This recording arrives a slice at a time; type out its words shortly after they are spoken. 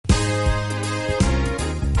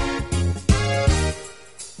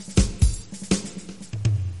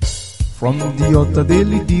From the altar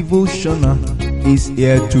daily devotional is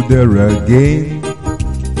here to there again.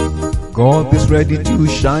 God is ready to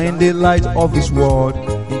shine the light of His word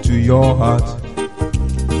into your heart.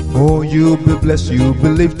 Oh, you'll be blessed, you'll be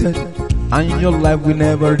lifted, and your life will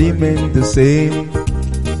never remain the same.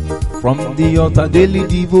 From the altar daily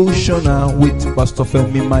devotional with Pastor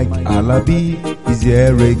Femi Mike Alabi is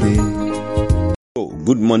here again. Oh,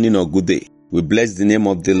 good morning or good day. We bless the name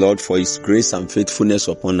of the Lord for His grace and faithfulness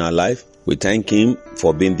upon our life. We thank Him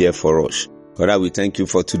for being there for us. Father, we thank You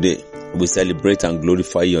for today. We celebrate and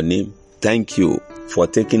glorify Your name. Thank You for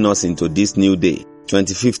taking us into this new day,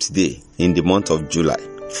 25th day in the month of July.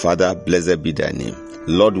 Father, blessed be Thy name.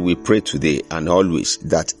 Lord, we pray today and always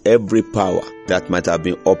that every power that might have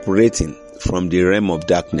been operating from the realm of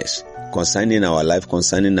darkness concerning our life,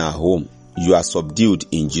 concerning our home, You are subdued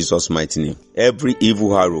in Jesus' mighty name. Every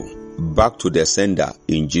evil arrow back to the sender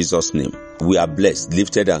in Jesus' name. We are blessed,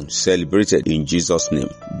 lifted and celebrated in Jesus' name.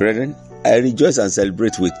 Brethren, I rejoice and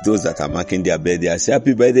celebrate with those that are marking their birthday. I say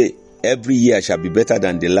happy birthday. Every year shall be better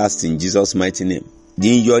than the last in Jesus' mighty name.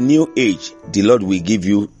 In your new age, the Lord will give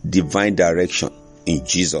you divine direction in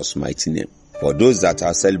Jesus' mighty name. For those that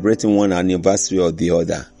are celebrating one anniversary or the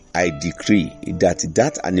other, I decree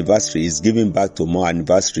that anniversary is giving back to more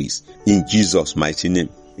anniversaries in Jesus' mighty name.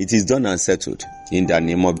 It is done and settled in the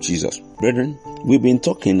name of Jesus. Brethren, we've been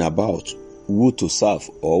talking about who to serve,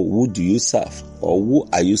 or who do you serve, or who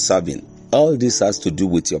are you serving. All this has to do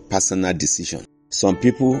with your personal decision. Some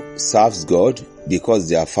people serve God because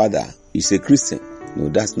their father is a Christian. No,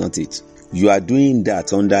 that's not it. You are doing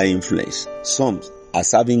that under influence. Some are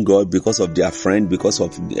serving God because of their friend,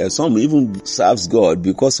 some even serves God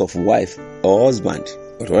because of wife or husband.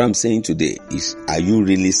 But what I'm saying today is, are you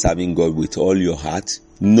really serving God with all your heart?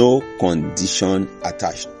 No condition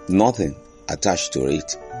attached. Nothing attached to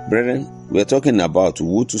it. Brethren, we're talking about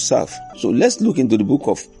who to serve. So let's look into the book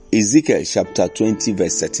of Ezekiel chapter 20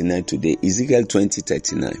 verse 39 today. Ezekiel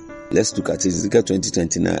 20:39. Let's look at Ezekiel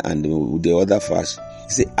 20:39 and the other verse.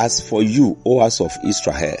 It says, as for you, O house of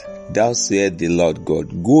Israel, thou saith the Lord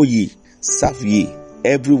God, go ye, serve ye,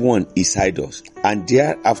 everyone is idols. And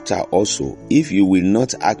thereafter also, if you will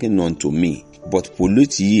not hearken unto me, but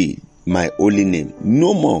pollute ye my holy name,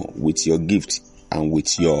 no more with your gift and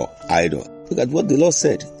with your idol. Look at what the Lord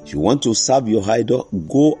said. If you want to serve your idol,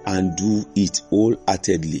 go and do it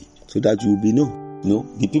wholeheartedly, so that you will be known. You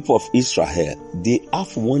know, the people of Israel, they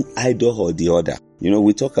have one idol or the other. You know,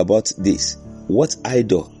 we talk about this. What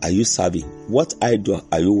idol are you serving? What idol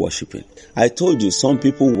are you worshiping? I told you, some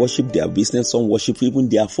people worship their business, some worship even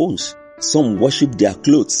their phones, some worship their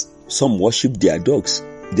clothes, some worship their dogs,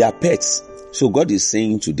 their pets. So God is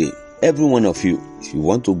saying today, every one of you, if you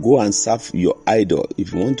want to go and serve your idol,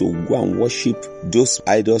 if you want to go and worship those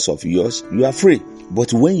idols of yours, you are free.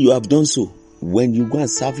 But when you have done so, when you go and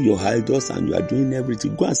serve your idols and you are doing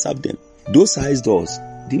everything, go and serve them. Those idols,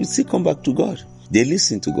 they will still come back to God. They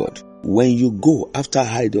listen to God. When you go after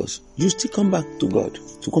idols, you still come back to God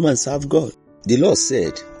to come and serve God. The Lord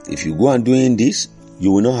said, if you go and doing this,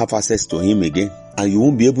 you will not have access to Him again, and you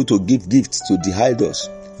won't be able to give gifts to the idols.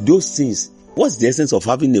 Those things. What's the essence of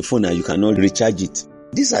having a phone and you cannot recharge it?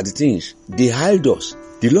 These are the things, the idols.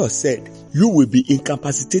 The Lord said, you will be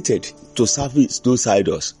incapacitated to service those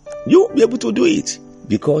idols. You won't be able to do it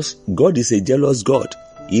because God is a jealous God.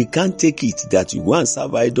 He can't take it that you go and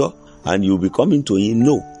serve idol and you'll be coming to Him.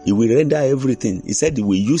 No, He will render everything. He said He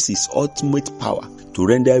will use His ultimate power to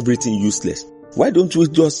render everything useless. Why don't you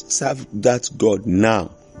just serve that God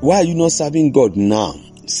now? Why are you not serving God now?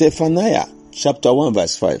 Zephaniah chapter 1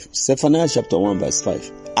 verse 5. Zephaniah chapter 1 verse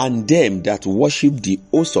 5. And them that worship the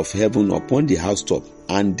host of heaven upon the housetop,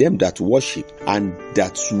 and them that worship and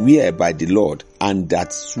that swear by the Lord, and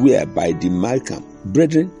that swear by the Malcham.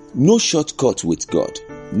 Brethren, no shortcut with God.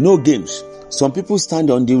 No games. Some people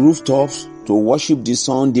stand on the rooftops to worship the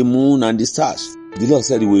sun, the moon, and the stars. The Lord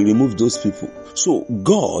said He will remove those people. So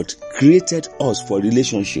God created us for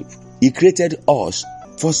relationship. He created us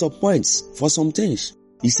for some points, for some things.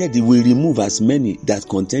 He said He will remove as many that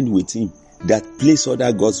contend with Him, that place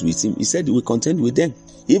other gods with Him. He said He will contend with them.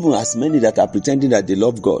 Even as many that are pretending that they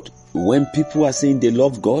love God. When people are saying they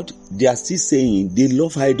love God, they are still saying they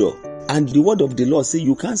love idol. And the word of the Lord says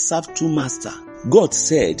you can't serve two masters. God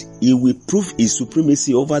said He will prove His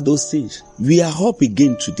supremacy over those things. We are up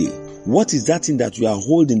again today. What is that thing that you are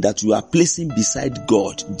holding, that you are placing beside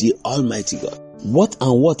God, the Almighty God? What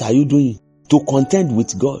and what are you doing to contend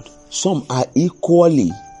with God? Some are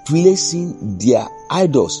equally placing their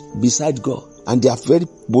idols beside God, and they are very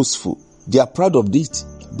boastful. They are proud of it.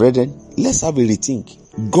 Brethren, let's have a rethink.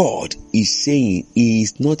 God is saying He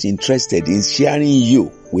is not interested in sharing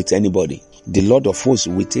you with anybody. The Lord of hosts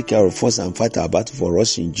will take care of us and fight our battle for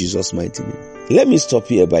us in Jesus' mighty name. Let me stop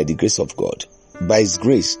here by the grace of God. By His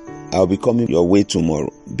grace, I'll be coming your way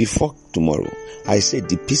tomorrow. Before tomorrow, I say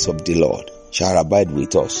the peace of the Lord shall abide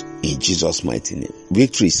with us in Jesus' mighty name.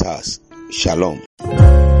 Victory is ours. Shalom.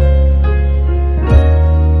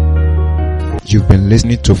 You've been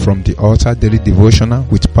listening to From the Altar Daily Devotional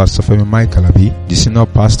with Pastor Femi Kalabi, the Senior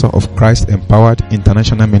Pastor of Christ Empowered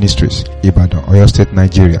International Ministries, Ibadan, Oyo State,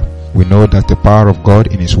 Nigeria. We know that the power of God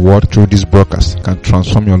in His Word through this broadcast can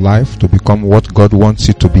transform your life to become what God wants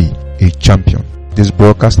you to be, a champion. This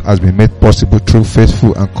broadcast has been made possible through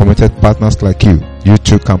faithful and committed partners like you. You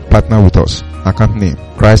too can partner with us. Account name,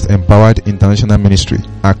 Christ Empowered International Ministry.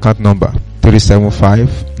 Account number,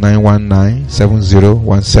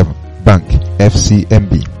 375-919-7017. Bank,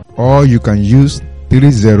 FCMB. Or you can use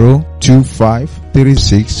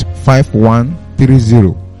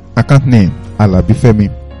 3025365130. Account name, Alabifemi.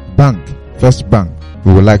 Bank, First Bank.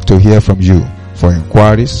 We would like to hear from you. For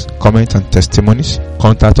inquiries, comments and testimonies,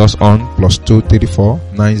 contact us on +234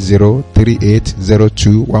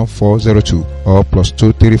 9038021402 or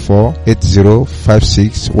 +234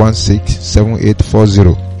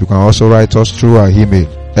 8056167840. You can also write us through our email,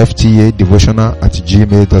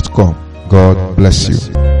 ftadevotional@gmail.com. God bless you.